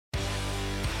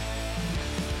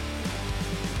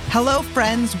Hello,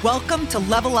 friends. Welcome to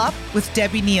Level Up with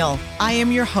Debbie Neal. I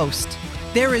am your host.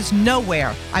 There is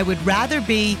nowhere I would rather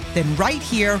be than right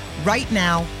here, right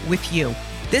now with you.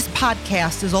 This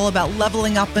podcast is all about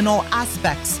leveling up in all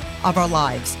aspects of our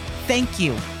lives. Thank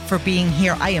you for being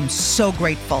here. I am so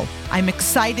grateful. I'm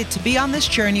excited to be on this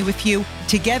journey with you.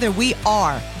 Together, we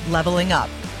are leveling up.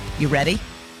 You ready?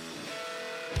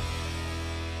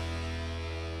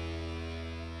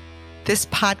 This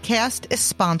podcast is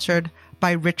sponsored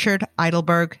by Richard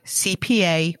Eidelberg,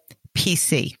 CPA,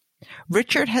 PC.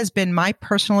 Richard has been my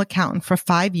personal accountant for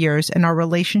 5 years, and our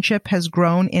relationship has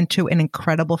grown into an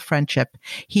incredible friendship.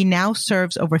 He now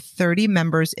serves over 30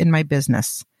 members in my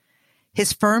business.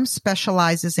 His firm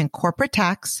specializes in corporate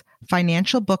tax,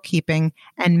 financial bookkeeping,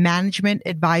 and management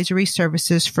advisory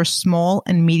services for small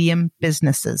and medium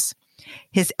businesses.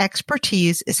 His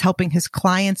expertise is helping his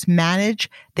clients manage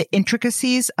the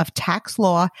intricacies of tax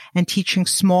law and teaching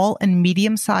small and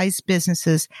medium-sized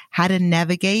businesses how to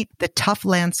navigate the tough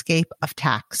landscape of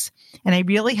tax. And I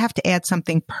really have to add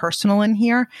something personal in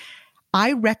here.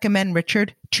 I recommend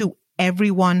Richard to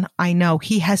everyone I know.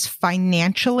 He has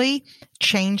financially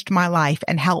changed my life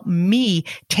and helped me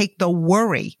take the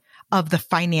worry of the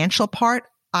financial part.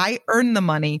 I earn the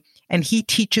money and he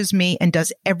teaches me and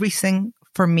does everything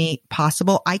for me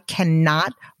possible. I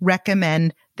cannot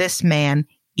recommend this man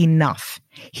enough.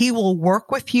 He will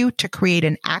work with you to create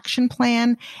an action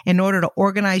plan in order to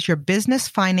organize your business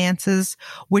finances,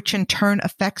 which in turn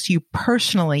affects you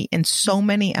personally in so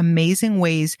many amazing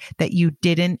ways that you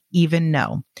didn't even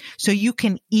know. So you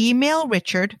can email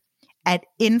Richard at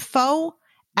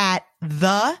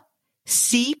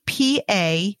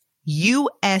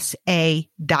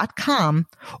info@thecpausa.com,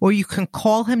 or you can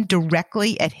call him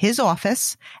directly at his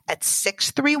office at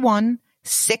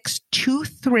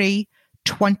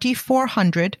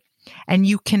 631-623-2400, and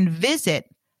you can visit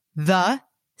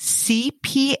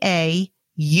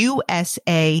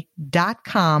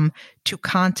thecpausa.com to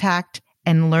contact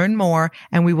and learn more,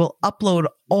 and we will upload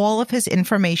all of his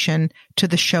information to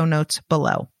the show notes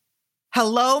below.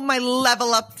 Hello, my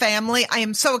Level Up family. I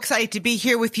am so excited to be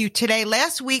here with you today.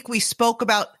 Last week, we spoke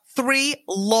about 3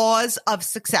 laws of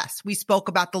success. We spoke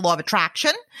about the law of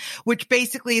attraction, which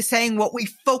basically is saying what we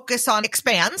focus on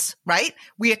expands, right?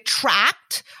 We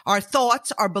attract our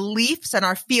thoughts, our beliefs, and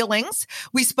our feelings.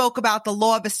 We spoke about the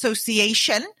law of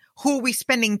association. Who are we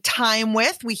spending time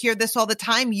with? We hear this all the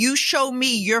time. You show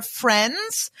me your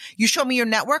friends. You show me your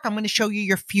network. I'm going to show you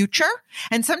your future.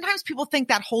 And sometimes people think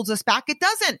that holds us back. It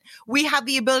doesn't. We have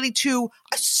the ability to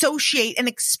associate and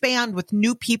expand with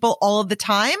new people all of the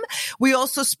time. We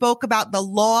also spoke about the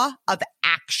law of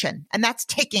action, and that's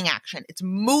taking action. It's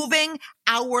moving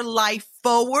our life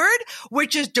forward,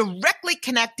 which is directly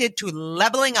connected to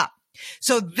leveling up.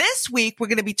 So this week, we're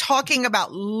going to be talking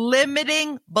about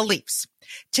limiting beliefs.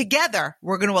 Together,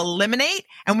 we're going to eliminate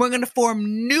and we're going to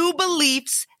form new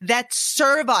beliefs that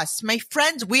serve us. My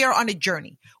friends, we are on a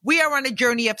journey. We are on a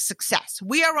journey of success.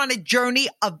 We are on a journey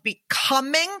of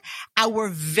becoming our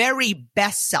very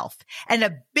best self. And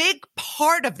a big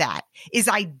part of that is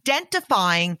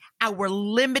identifying our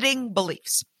limiting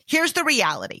beliefs. Here's the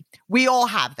reality. We all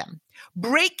have them.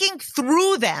 Breaking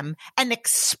through them and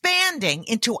expanding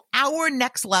into our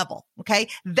next level. Okay.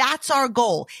 That's our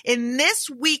goal. In this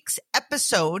week's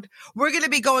episode, we're going to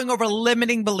be going over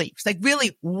limiting beliefs. Like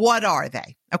really, what are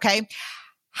they? Okay.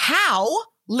 How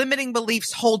limiting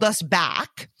beliefs hold us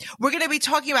back. We're going to be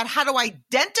talking about how to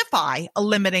identify a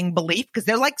limiting belief because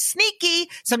they're like sneaky.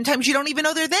 Sometimes you don't even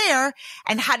know they're there,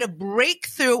 and how to break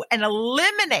through and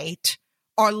eliminate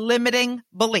our limiting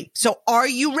belief. So are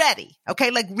you ready?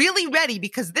 Okay. Like really ready,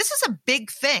 because this is a big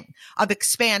thing of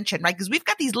expansion, right? Because we've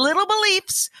got these little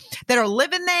beliefs that are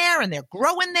living there and they're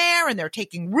growing there and they're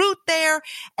taking root there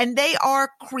and they are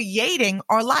creating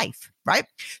our life, right?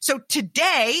 So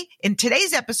today, in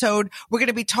today's episode, we're going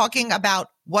to be talking about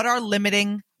what are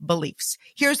limiting beliefs.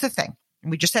 Here's the thing.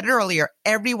 And we just said it earlier.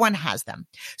 Everyone has them.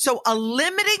 So a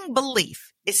limiting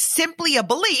belief is simply a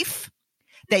belief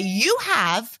that you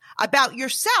have about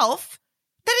yourself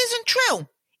that isn't true.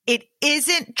 It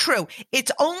isn't true.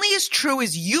 It's only as true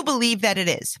as you believe that it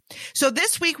is. So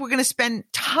this week, we're going to spend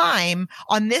time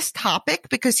on this topic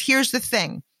because here's the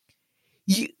thing.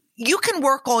 You can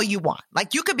work all you want.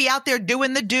 Like you could be out there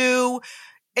doing the do,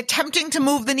 attempting to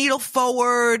move the needle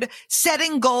forward,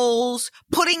 setting goals,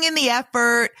 putting in the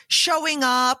effort, showing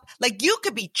up. Like you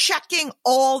could be checking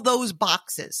all those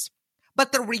boxes.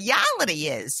 But the reality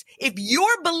is, if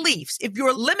your beliefs, if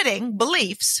your limiting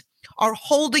beliefs are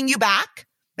holding you back,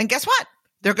 then guess what?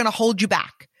 They're going to hold you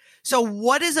back. So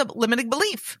what is a limiting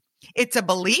belief? It's a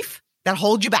belief that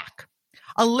holds you back.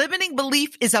 A limiting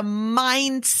belief is a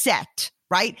mindset,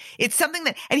 right? It's something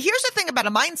that, and here's the thing about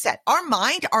a mindset. Our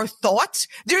mind, our thoughts,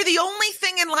 they're the only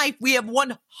thing in life we have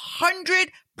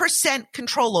 100%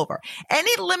 control over.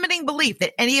 Any limiting belief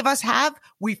that any of us have,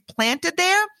 we've planted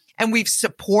there and we've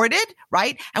supported,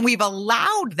 right? And we've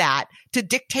allowed that to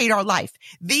dictate our life.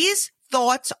 These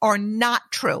thoughts are not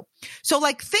true. So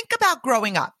like, think about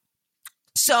growing up.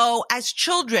 So as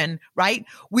children, right,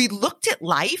 we looked at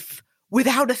life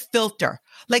without a filter.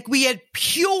 Like we had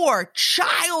pure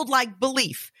childlike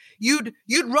belief. You'd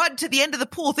run to the end of the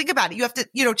pool. Think about it. You have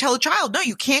to, tell a child, no,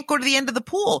 you can't go to the end of the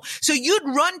pool. So you'd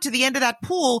run to the end of that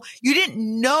pool. You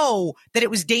didn't know that it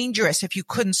was dangerous if you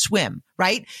couldn't swim,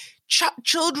 right?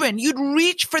 Children, you'd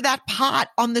reach for that pot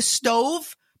on the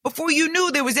stove before you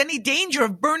knew there was any danger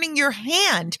of burning your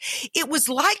hand. It was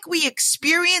like we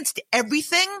experienced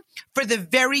everything for the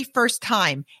very first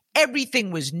time.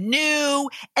 Everything was new,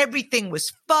 everything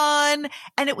was fun,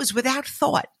 and it was without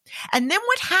thought. And then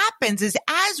what happens is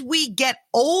as we get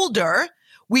older,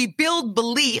 we build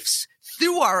beliefs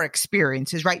through our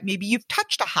experiences, right? Maybe you've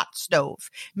touched a hot stove.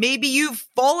 Maybe you've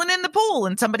fallen in the pool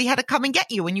and somebody had to come and get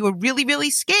you and you were really, really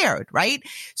scared, right?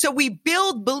 So we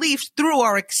build beliefs through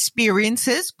our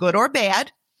experiences, good or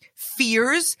bad,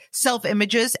 fears,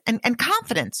 self-images, and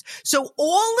confidence. So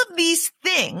all of these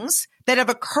things that have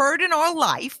occurred in our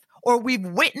life or we've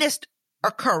witnessed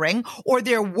occurring, or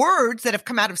they're words that have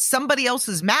come out of somebody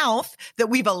else's mouth that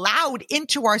we've allowed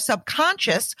into our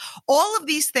subconscious, all of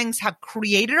these things have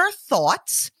created our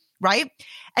thoughts, right?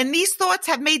 And these thoughts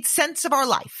have made sense of our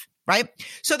life, right?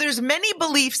 So there's many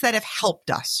beliefs that have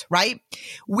helped us, right?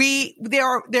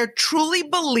 They're truly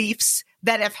beliefs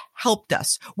that have helped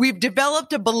us. We've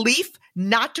developed a belief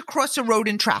not to cross a road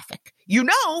in traffic. You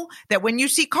know that when you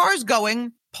see cars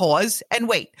going, pause and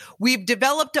wait. We've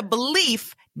developed a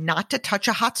belief not to touch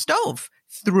a hot stove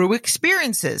through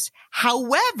experiences.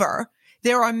 However,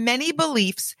 there are many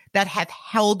beliefs that have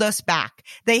held us back.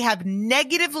 They have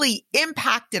negatively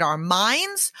impacted our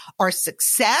minds, our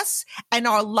success, and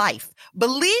our life.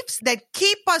 Beliefs that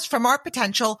keep us from our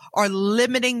potential are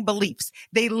limiting beliefs.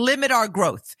 They limit our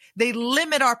growth. They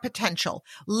limit our potential.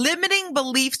 Limiting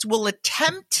beliefs will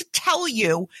attempt to tell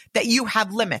you that you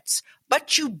have limits,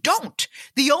 but you don't.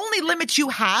 The only limits you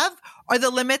have are the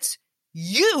limits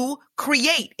you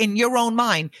create in your own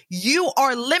mind. You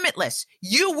are limitless.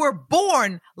 You were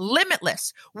born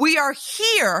limitless. We are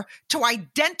here to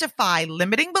identify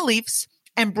limiting beliefs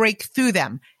and break through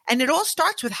them. And it all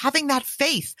starts with having that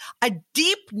faith, a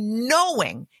deep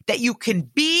knowing that you can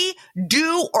be,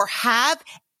 do, or have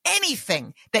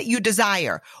anything that you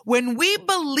desire. When we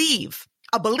believe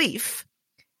a belief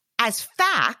as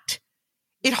fact,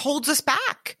 it holds us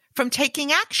back from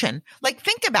taking action. Like,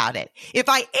 think about it. If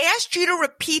I asked you to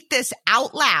repeat this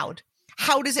out loud,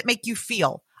 how does it make you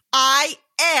feel? I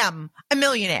am a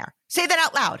millionaire. Say that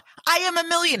out loud. I am a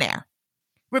millionaire.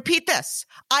 Repeat this.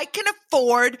 I can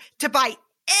afford to buy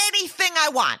anything I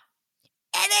want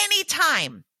at any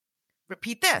time.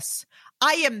 Repeat this.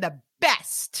 I am the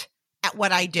best at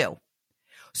what I do.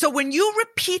 So when you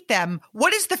repeat them,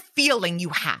 what is the feeling you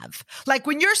have? Like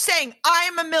when you're saying,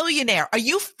 I'm a millionaire, are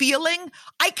you feeling,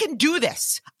 I can do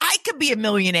this? I could be a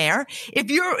millionaire. If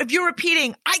you're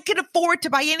repeating, I can afford to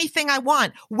buy anything I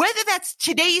want, whether that's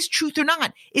today's truth or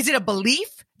not, is it a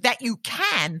belief that you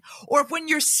can? Or if when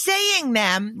you're saying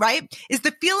them, right, is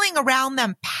the feeling around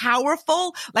them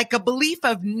powerful, like a belief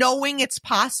of knowing it's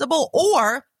possible?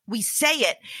 Or we say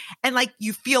it and like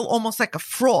you feel almost like a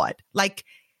fraud, like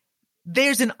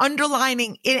there's an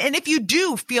underlining, and if you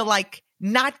do feel like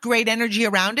not great energy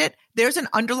around it, there's an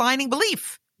underlining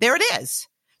belief. There it is.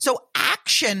 So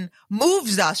action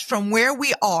moves us from where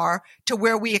we are to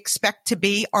where we expect to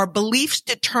be. Our beliefs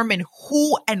determine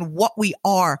who and what we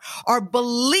are. Our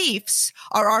beliefs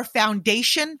are our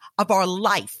foundation of our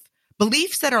life.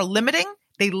 Beliefs that are limiting,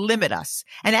 they limit us.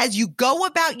 And as you go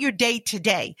about your day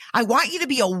today, I want you to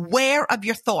be aware of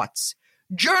your thoughts.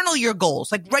 Journal your goals,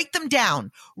 like write them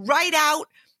down, write out,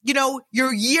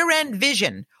 your year-end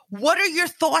vision. What are your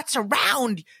thoughts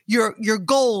around your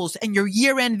goals and your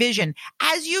year-end vision?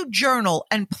 As you journal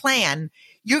and plan,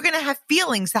 you're going to have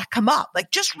feelings that come up.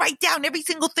 Like just write down every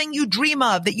single thing you dream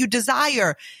of that you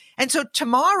desire. And so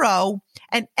tomorrow,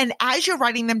 and as you're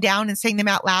writing them down and saying them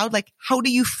out loud, like, how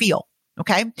do you feel?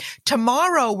 Okay.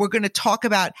 Tomorrow, we're going to talk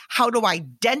about how to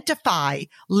identify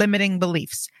limiting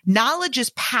beliefs. Knowledge is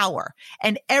power,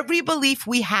 and every belief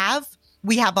we have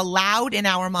allowed in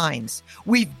our minds.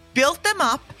 We've built them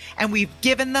up and we've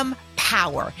given them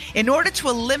power. In order to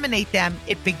eliminate them,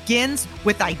 it begins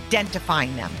with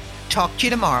identifying them. Talk to you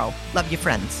tomorrow. Love you,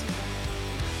 friends.